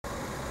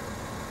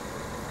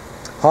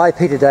Hi,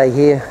 Peter Day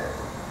here.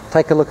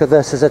 Take a look at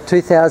this. It's a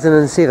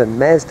 2007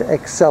 Mazda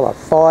Axela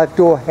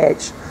 5-door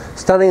hatch.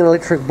 Stunning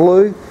electric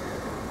blue.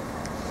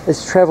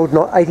 It's travelled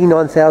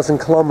 89,000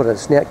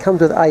 kilometres. Now it comes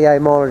with AA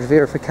mileage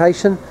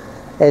verification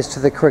as to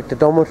the correct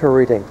odometer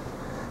reading.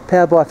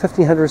 Powered by a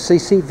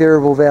 1500cc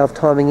variable valve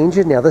timing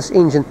engine. Now this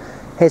engine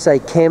has a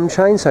cam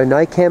chain, so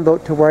no cam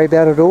belt to worry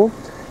about at all.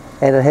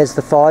 And it has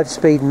the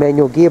 5-speed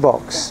manual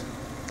gearbox.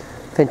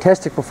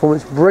 Fantastic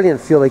performance, brilliant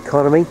fuel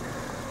economy.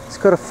 It's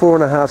got a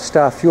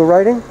 4.5-star fuel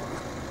rating,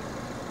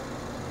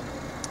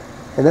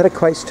 and that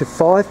equates to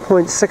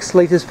 5.6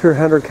 litres per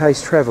 100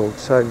 k's travelled,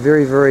 so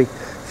very, very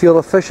fuel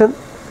efficient.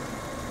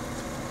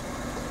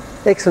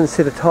 Excellent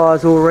set of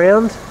tyres all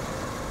round.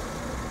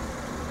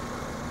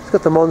 It's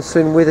got the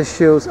monsoon weather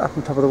shields up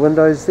on top of the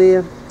windows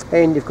there,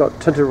 and you've got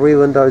tinted rear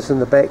windows in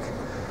the back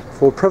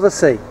for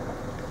privacy.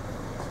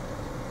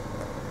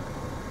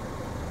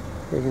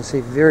 You can see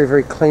very,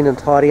 very clean and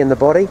tidy in the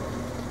body.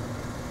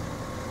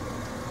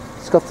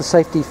 It's got the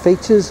safety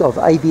features of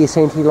ABS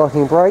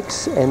anti-locking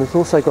brakes, and it's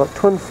also got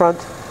twin front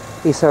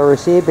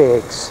SRS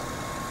airbags.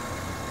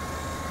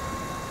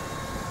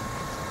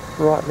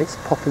 Right, let's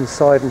pop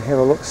inside and have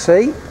a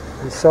look-see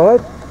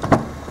inside.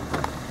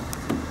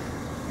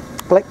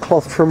 Black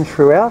cloth trim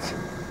throughout,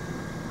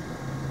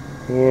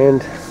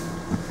 and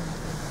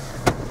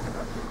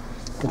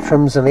the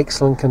trim's in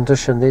excellent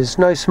condition. There's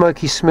no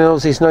smoky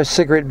smells, there's no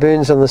cigarette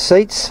burns on the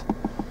seats.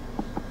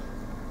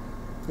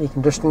 Air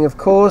conditioning, of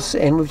course,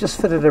 and we've just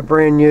fitted a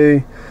brand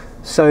new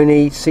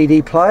Sony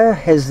CD player.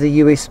 Has the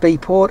USB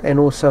port and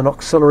also an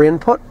auxiliary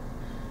input.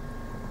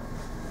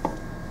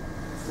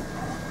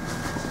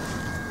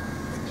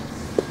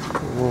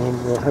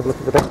 And we'll have a look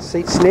at the back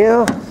seats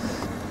now.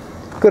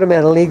 Good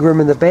amount of leg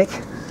room in the back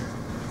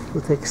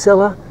with the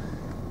Axela.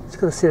 It's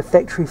got a set of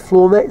factory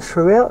floor mats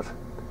throughout.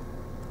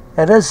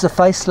 It is the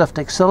facelift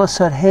Axela,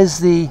 so it has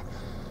the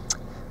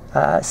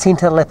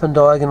centre lap and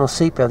diagonal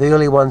seat belt. The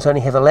early ones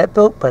only have a lap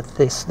belt, but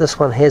this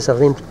one has a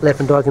lap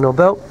and diagonal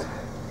belt,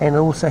 and it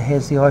also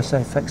has the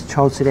ISO-fixed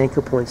child seat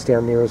anchor points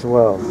down there as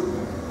well.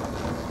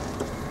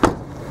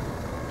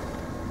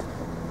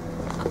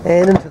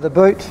 And into the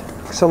boot.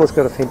 Axela's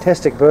got a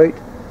fantastic boot,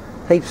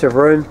 heaps of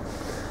room.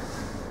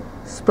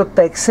 Split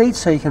back seats,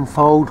 so you can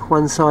fold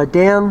one side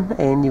down,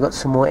 and you've got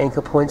some more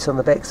anchor points on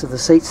the backs of the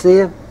seats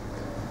there.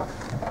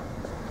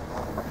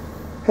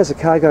 Has a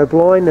cargo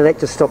blind, and that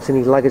just stops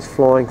any luggage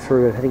flying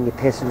through and hitting your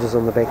passengers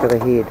on the back of the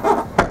head.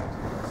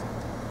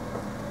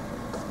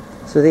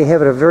 So there you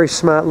have it, a very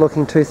smart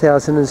looking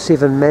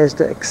 2007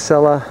 Mazda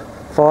Axela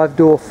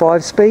 5-door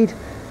 5-speed.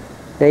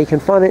 Now you can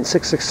finance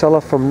this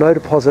Axela from no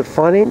deposit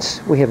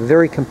finance. We have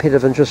very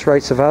competitive interest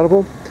rates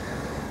available.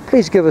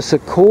 Please give us a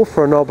call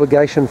for an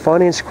obligation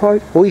finance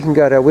quote, or you can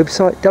go to our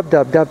website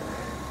www.pdm.co.nz,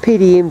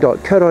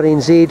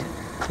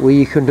 where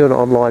you can do an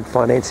online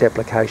finance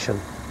application.